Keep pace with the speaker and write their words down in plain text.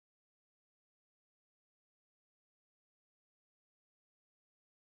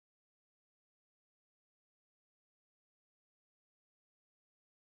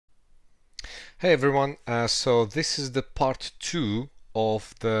Hey everyone, so this is the part 2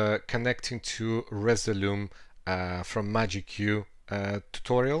 of the connecting to Resolume from MagicQ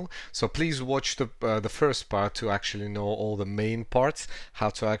tutorial. So please watch the first part to actually know all the main parts, how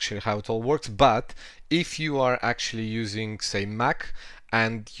it all works. But if you are actually using, say, Mac,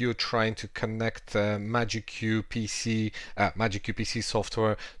 and you're trying to connect MagicQ PC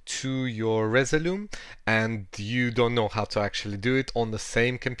software to your Resolume, and you don't know how to actually do it on the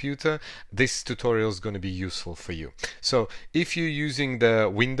same computer, this tutorial is going to be useful for you. So if you're using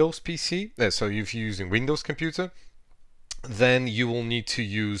the Windows PC, so if you're using Windows computer, then you will need to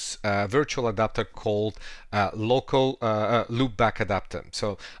use a virtual adapter called local loopback adapter.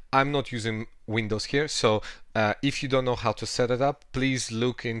 So I'm not using Windows here, so if you don't know how to set it up, please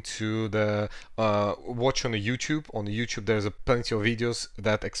look into the watch on the YouTube. On the YouTube, there's plenty of videos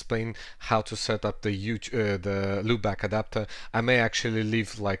that explain how to set up the loopback adapter. I may actually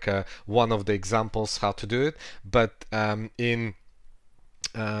leave like one of the examples how to do it, but in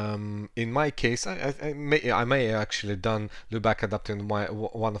my case, I may actually done loopback adapter in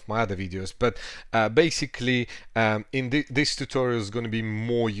one of my other videos, but basically this tutorial is going to be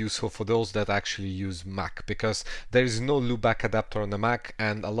more useful for those that actually use Mac, because there is no loopback adapter on the Mac,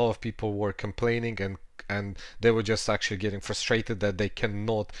 and a lot of people were complaining and they were just actually getting frustrated that they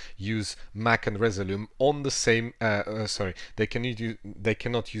cannot use Mac and Resolume on the same they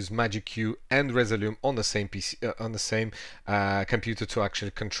cannot use MagicQ and Resolume on the same PC on the same computer to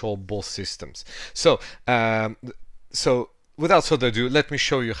actually control both systems. So without further ado, let me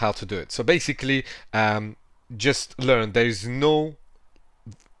show you how to do it. So basically, just learn there is no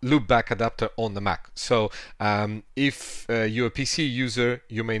loopback adapter on the Mac. So if you're a PC user,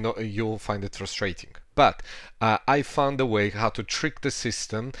 you'll find it frustrating. But I found a way how to trick the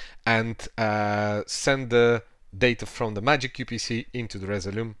system and send the data from the MagicQ PC into the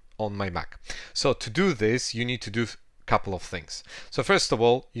Resolume on my Mac. So to do this, you need to do a couple of things. So first of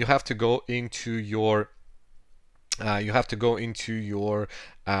all, you have to go into your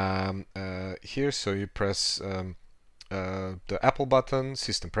here. So you press the Apple button,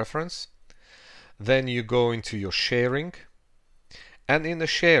 System Preference. Then you go into your sharing. And in the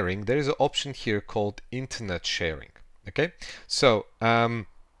sharing, there is an option here called Internet Sharing. Okay, so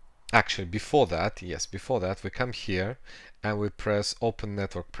actually before that, we come here and we press Open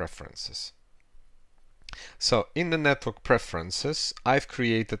Network Preferences. So in the Network Preferences, I've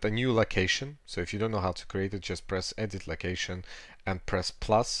created a new location. So if you don't know how to create it, just press Edit Location and press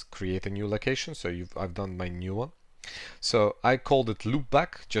plus, create a new location. So I've done my new one. So I called it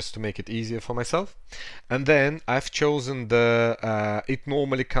loopback just to make it easier for myself, and then I've chosen the it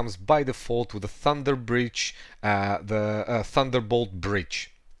normally comes by default with the Thunderbolt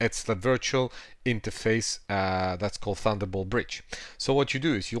bridge. It's the virtual interface that's called Thunderbolt bridge. So what you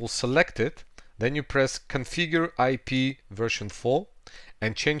do is you'll select it, then you press Configure IP version 4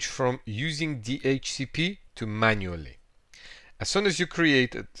 and change from using DHCP to manually. As soon as you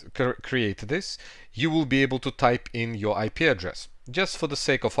create this, you will be able to type in your IP address. Just for the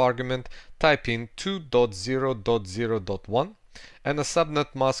sake of argument, type in 2.0.0.1 and the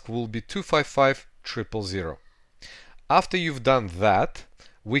subnet mask will be 255.0.0.0. After you've done that,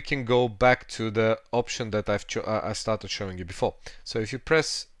 we can go back to the option that I started showing you before. So if you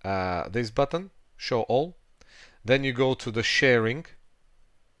press this button, Show All, then you go to the sharing,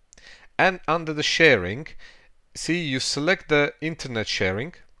 and under the sharing, see, you select the internet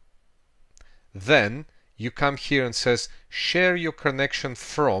sharing, then you come here and says share your connection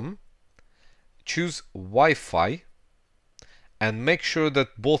from, choose Wi-Fi, and make sure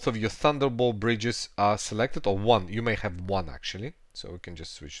that both of your Thunderbolt bridges are selected, or one. You may have one actually, so we can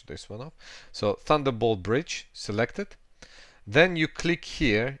just switch this one off. So Thunderbolt bridge selected, then you click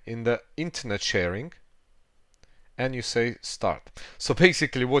here in the internet sharing and you say start. So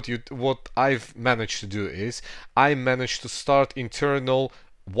basically what I've managed to do is I managed to start internal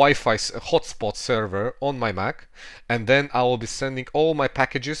Wi-Fi hotspot server on my Mac, and then I will be sending all my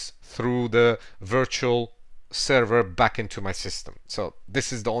packages through the virtual server back into my system. So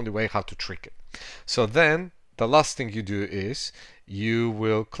this is the only way how to trick it. So then the last thing you do is you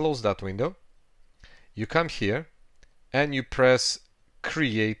will close that window, you come here and you press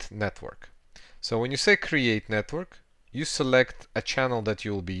Create Network. So when you say create network, you select a channel that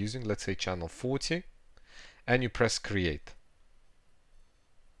you will be using, let's say channel 40, and you press create.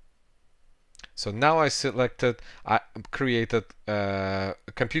 So now I created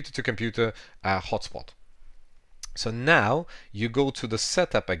computer to computer hotspot. So now you go to the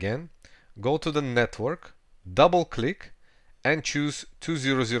setup again, go to the network, double click and choose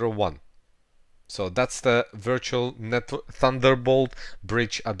 2001. So that's the virtual Thunderbolt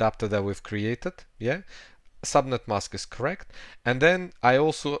bridge adapter that we've created. Yeah, subnet mask is correct. And then I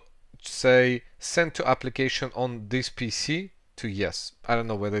also say send to application on this PC to yes. I don't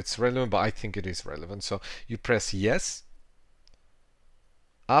know whether it's relevant, but I think it is relevant. So you press yes.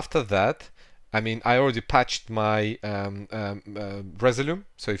 After that, I already patched my Resolume.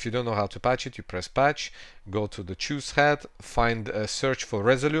 So if you don't know how to patch it, you press patch, go to the choose head, find a search for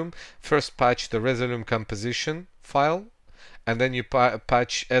Resolume. First patch the Resolume composition file, and then you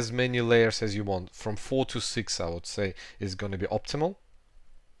patch as many layers as you want. From 4 to 6, I would say, is going to be optimal.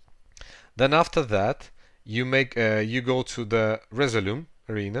 Then after that, you go to the Resolume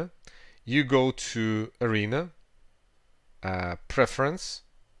arena, you go to arena, preference,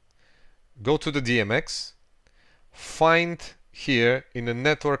 go to the DMX, find here in the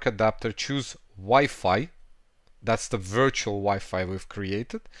network adapter, choose Wi-Fi. That's the virtual Wi-Fi we've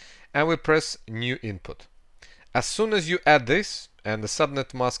created, and we press new input. As soon as you add this and the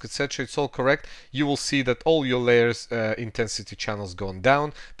subnet mask, etc., it's all correct, you will see that all your layers intensity channels gone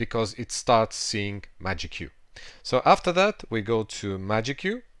down because it starts seeing MagicQ. So after that, we go to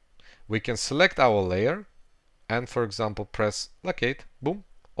MagicQ, we can select our layer and, for example, press locate, boom,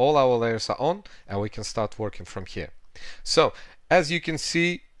 all our layers are on, and we can start working from here. So as you can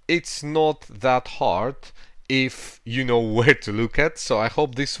see, it's not that hard if you know where to look at. So I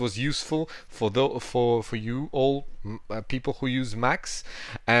hope this was useful for you all people who use Macs,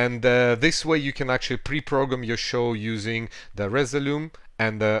 and this way you can actually pre-program your show using the Resolume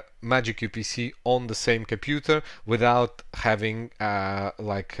and the MagicQ PC on the same computer without having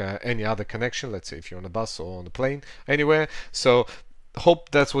any other connection, let's say if you're on a bus or on a plane, anywhere. So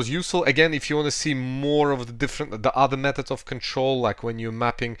hope that was useful. Again, if you want to see more of the other methods of control, like when you're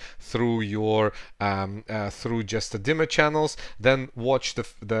mapping through your through just the dimmer channels, then watch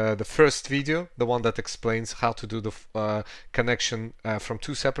the first video, the one that explains how to do the connection from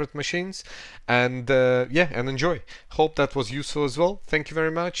two separate machines. And yeah, and enjoy. Hope that was useful as well. Thank you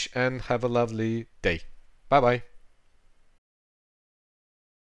very much and have a lovely day. Bye bye.